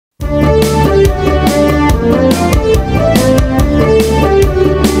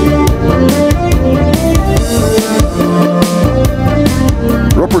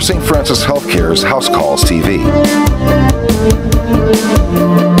Francis Healthcare's House Calls TV.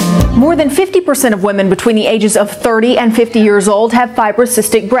 More than 50% of women between the ages of 30 and 50 years old have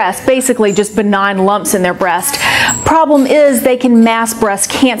fibrocystic breasts, basically just benign lumps in their breast. Problem is they can mask breast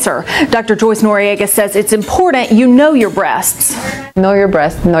cancer. Dr. Joyce Noriega says it's important you know your breasts. Know your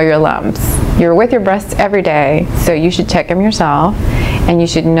breasts, know your lumps. You're with your breasts every day, so you should check them yourself, and you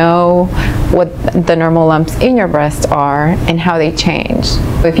should know what the normal lumps in your breast are and how they change.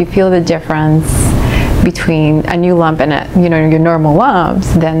 If you feel the difference between a new lump and your normal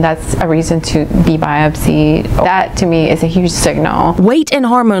lumps, then that's a reason to be biopsied. That to me is a huge signal. Weight and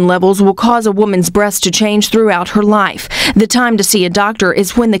hormone levels will cause a woman's breast to change throughout her life. The time to see a doctor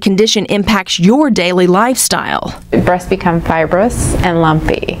is when the condition impacts your daily lifestyle. Breasts become fibrous and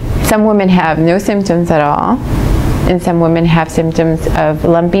lumpy. Some women have no symptoms at all, and some women have symptoms of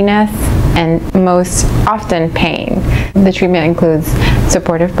lumpiness and most often pain. The treatment includes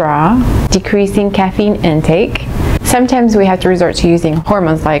supportive bra, decreasing caffeine intake. Sometimes we have to resort to using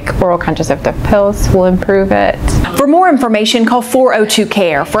hormones like oral contraceptive pills will improve it. For more information, call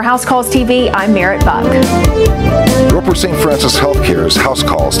 402-CARE. For House Calls TV, I'm Merritt Buck. You're for St. Francis Healthcare's House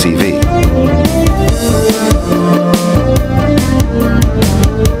Calls TV.